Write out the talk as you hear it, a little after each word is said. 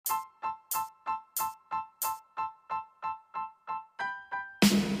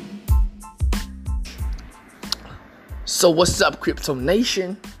So what's up, Crypto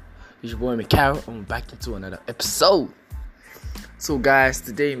Nation? It's your boy Mikaro. I'm back into another episode. So guys,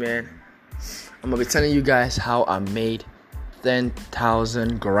 today, man, I'm gonna be telling you guys how I made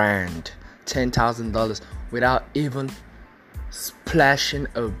 $10,000 without even splashing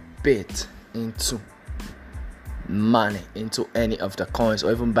a bit into money, into any of the coins,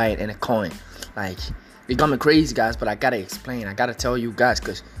 or even buying any coin. Like, it got me crazy, guys, but I gotta explain. I gotta tell you guys,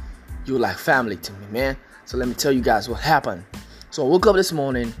 because you're like family to me, man. So let me tell you guys what happened. So I woke up this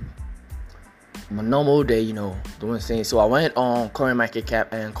morning, my normal day, doing things. So I went on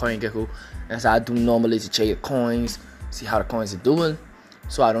CoinMarketCap and CoinGecko, as I do normally, to check the coins, see how the coins are doing,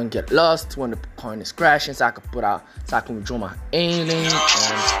 so I don't get lost when the coin is crashing, so I can withdraw my earnings.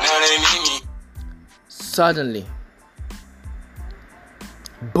 And suddenly,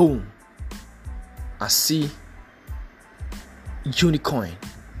 boom, I see Unicoin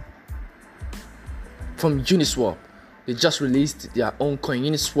from Uniswap. They just released their own coin.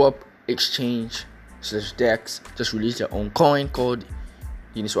 Uniswap Exchange / Dex just released their own coin called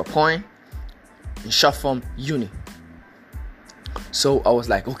Uniswap Coin, in short form Uni. So I was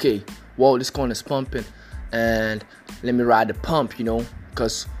like, okay, wow, this coin is pumping, and let me ride the pump,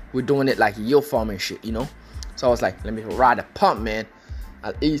 because we're doing it like yield farming shit, So I was like, let me ride the pump, man.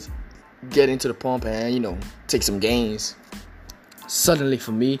 At least get into the pump and take some gains. Suddenly,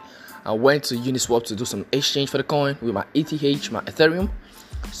 for me, I went to Uniswap to do some exchange for the coin with my ETH, my Ethereum.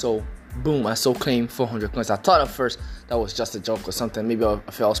 So, boom, I saw claim 400 coins. I thought at first that was just a joke or something. Maybe a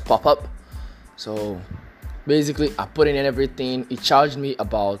fails pop up. So, basically, I put in everything. It charged me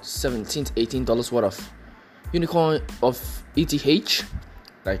about $17 to $18 worth of Unicoin of ETH,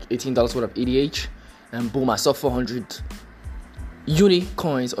 like $18 worth of ETH. And boom, I saw 400 Uni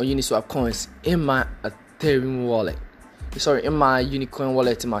coins or Uniswap coins in my Ethereum wallet. In my Unicoin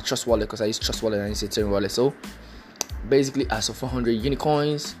wallet, in my Trust wallet, because I use Trust wallet and I use Ethereum wallet. So basically, I saw 400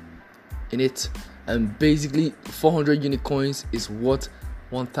 Unicoins in it, and basically 400 Unicoins is worth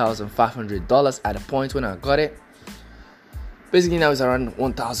 $1,500 at the point when I got it. Basically, now it's around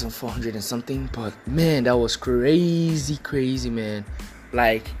 1,400 and something. But man, that was crazy, man.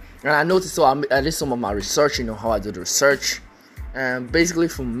 Like, and I noticed, so I did some of my research, how I do the research. And basically,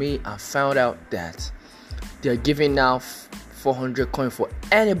 for me, I found out that they're giving now 400 coin for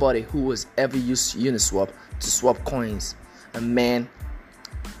anybody who has ever used Uniswap to swap coins. And man,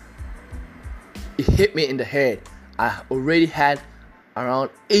 it hit me in the head. I already had around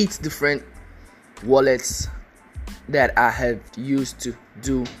 8 different wallets that I have used to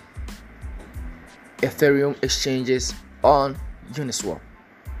do Ethereum exchanges on Uniswap.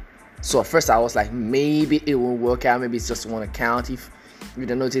 So at first I was like, maybe it won't work out. Maybe it's just one account. If you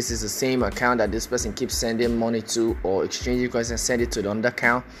don't notice, it's the same account that this person keeps sending money to, or exchanging coins and send it to the other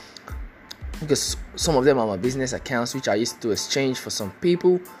account. Because some of them are my business accounts, which I used to exchange for some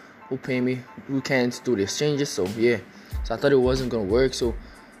people who pay me, who can't do the exchanges. So yeah, so I thought it wasn't gonna work. So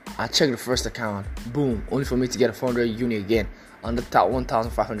I checked the first account, boom, only for me to get a 400 Uni again on the top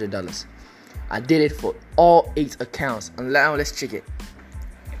 $1,500. I did it for all 8 accounts, and now let's check it.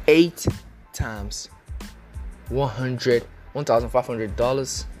 8 times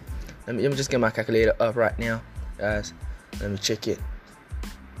 $1,500. Let me just get my calculator up right now, guys. Let me check it.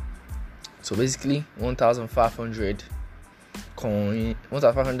 So basically, 1,500 coin,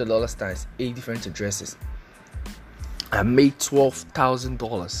 $1,500 times 8 different addresses. I made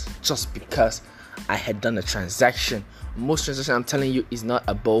 $12,000 just because I had done a transaction. Most transactions, I'm telling you, is not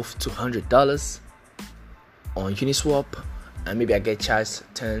above $200 on Uniswap. And maybe I get charged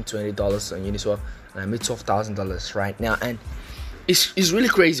 $10, $20 on Uniswap, and I made $12,000 right now. And it's really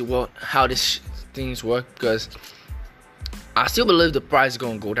crazy how this things work, because I still believe the price is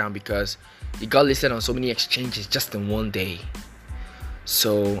going to go down, because it got listed on so many exchanges just in one day.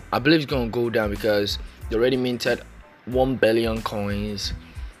 So I believe it's going to go down because they already minted 1 billion coins,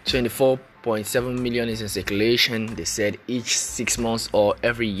 24.7 million is in circulation. They said each 6 months or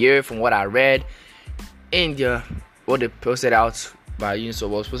every year, from what I read in what they posted out by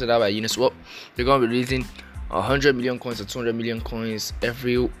Uniswap, they're going to be releasing 100 million coins or 200 million coins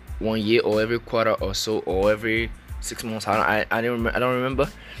every 1 year, or every quarter or so, or every 6 months. I don't remember,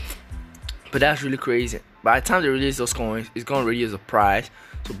 but that's really crazy. By the time they release those coins, it's going to reduce the price.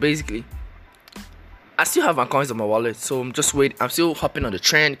 So basically, I still have my coins on my wallet, so I'm still hopping on the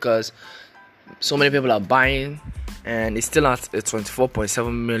trend, because so many people are buying, and it's still at a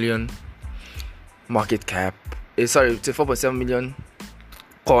 24.7 million market cap. 24.7 million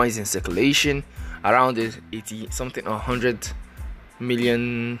coins in circulation, around the 80 something $100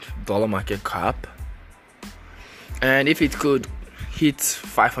 million market cap. And if it could hit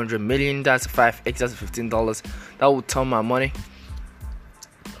 500 million, that's 5x, that's $15. That would turn my money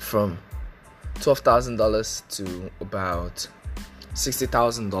from $12,000 to about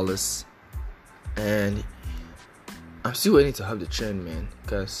 $60,000. And I'm still waiting to have the trend, man.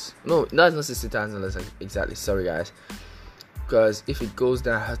 Because no, that's not $60,000 exactly. Sorry, guys. Because if it goes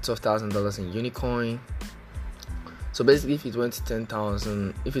down, I have $12,000 in Unicoin. So basically, if it went to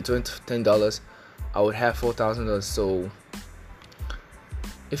 $10,000, if it went to $10, I would have $4,000. So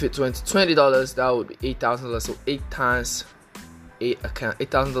if it went to $20, that would be $8,000. So 8 times 8 account,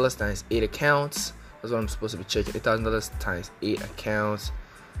 $8,000 times 8 accounts. That's what I'm supposed to be checking. $8,000 times 8 accounts.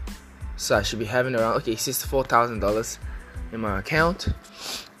 So I should be having around $64,000 in my account.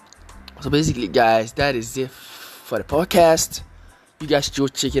 So basically, guys, that is it for the podcast. You guys should go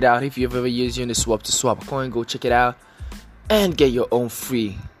check it out. If you've ever used Uniswap to swap a coin, go check it out and get your own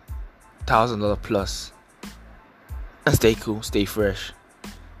free $1,000 plus. And stay cool, stay fresh.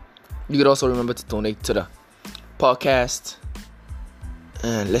 You could also remember to donate to the podcast.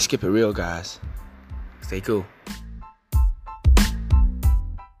 And let's keep it real, guys. Stay cool.